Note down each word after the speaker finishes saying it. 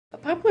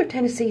popular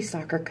Tennessee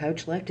soccer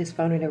coach left his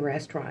phone at a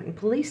restaurant, and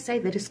police say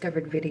they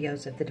discovered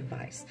videos of the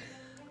device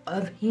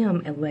of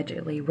him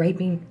allegedly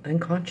raping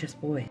unconscious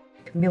boys.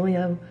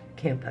 Camilo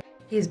Campos.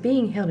 He is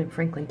being held in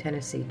Franklin,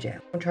 Tennessee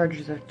jail on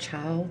charges of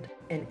child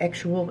and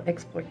sexual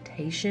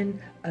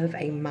exploitation of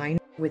a minor,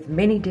 with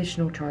many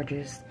additional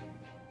charges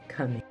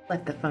coming.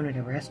 Left the phone at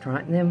a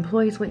restaurant, and the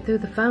employees went through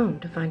the phone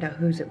to find out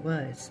whose it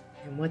was.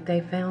 And what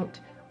they found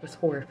was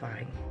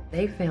horrifying.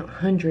 They found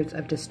hundreds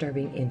of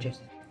disturbing images.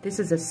 This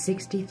is a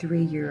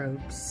 63-year-old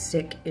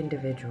sick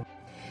individual.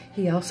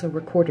 He also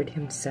recorded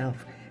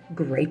himself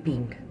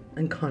raping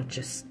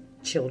unconscious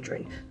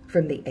children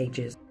from the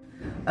ages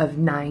of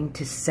 9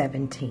 to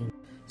 17.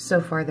 So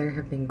far, there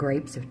have been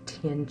rapes of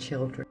 10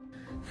 children.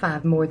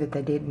 5 more that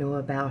they didn't know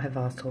about have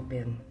also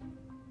been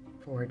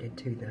forwarded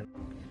to them,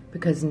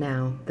 because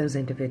now those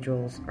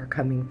individuals are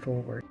coming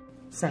forward.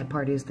 Sad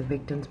part is the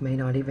victims may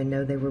not even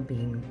know they were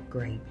being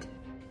raped.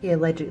 He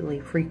allegedly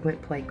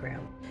frequented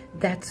playground.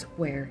 That's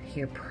where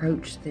he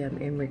approached them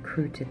and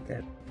recruited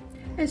them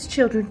as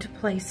children to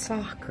play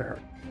soccer.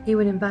 He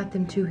would invite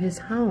them to his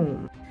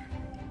home,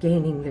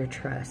 gaining their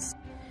trust.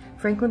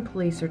 Franklin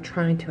police are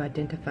trying to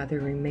identify the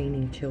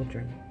remaining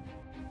children.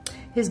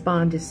 His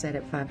bond is set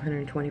at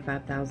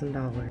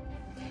 $525,000.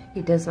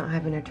 He does not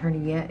have an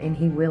attorney yet, and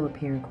he will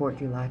appear in court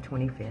July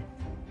 25th.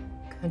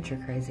 Country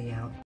crazy out.